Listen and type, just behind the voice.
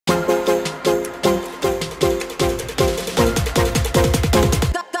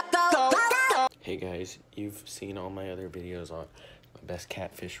seen all my other videos on the best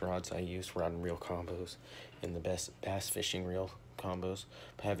catfish rods I use, rod and reel combos, and the best bass fishing reel combos,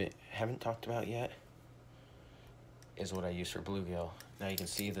 but haven't talked about yet is what I use for bluegill. Now you can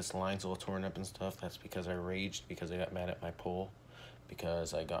see this line's a little torn up and stuff. That's because I raged because I got mad at my pole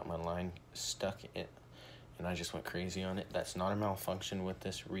because I got my line stuck in and I just went crazy on it. That's not a malfunction with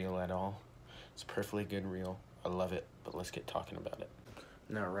this reel at all. It's a perfectly good reel. I love it, but let's get talking about it.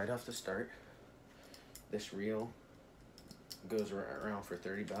 Now, right off the start, this reel goes around for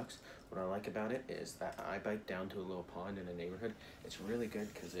 30 bucks. What I like about it is that I bike down to a little pond in a neighborhood. It's really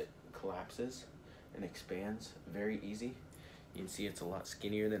good because it collapses and expands very easy. You can see it's a lot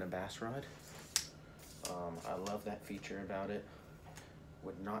skinnier than a bass rod. I love that feature about it.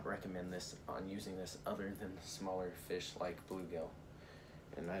 Would not recommend this on using this other than smaller fish like bluegill.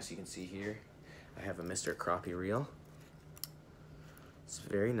 And as you can see here, I have a Mr. Crappie reel. It's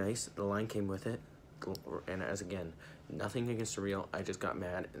very nice. The line came with it. And as again, nothing against the reel. I just got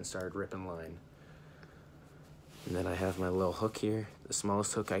mad and started ripping line. And then I have my little hook here, the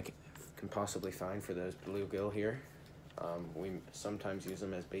smallest hook I can possibly find for those bluegill here. We sometimes use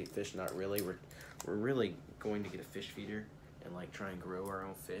them as bait fish. Not really. We're really going to get a fish feeder and like try and grow our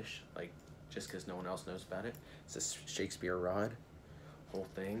own fish, like just because no one else knows about it. It's a Shakespeare rod, whole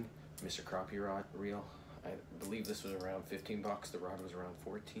thing, Mr. Crappie rod reel. I believe this was around 15 bucks. The rod was around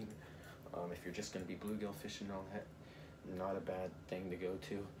 14. If you're just going to be bluegill fishing and all that, not a bad thing to go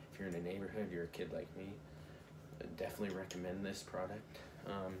to. If you're in a neighborhood, you're a kid like me, I definitely recommend this product.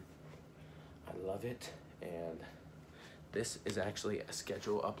 I love it, and this is actually a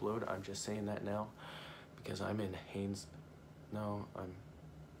schedule upload. I'm just saying that now because I'm in Haynes. No,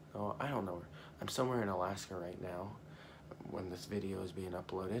 I don't know. I'm somewhere in Alaska right now when this video is being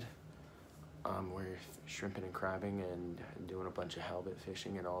uploaded. We're shrimping and crabbing and doing a bunch of halibut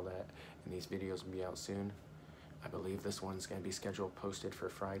fishing and all that, and these videos will be out soon. I believe this one's gonna be scheduled posted for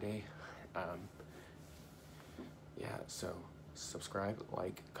Friday. Yeah, so subscribe,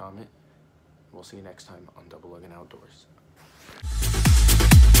 like, comment. We'll see you next time on Double Logan Outdoors.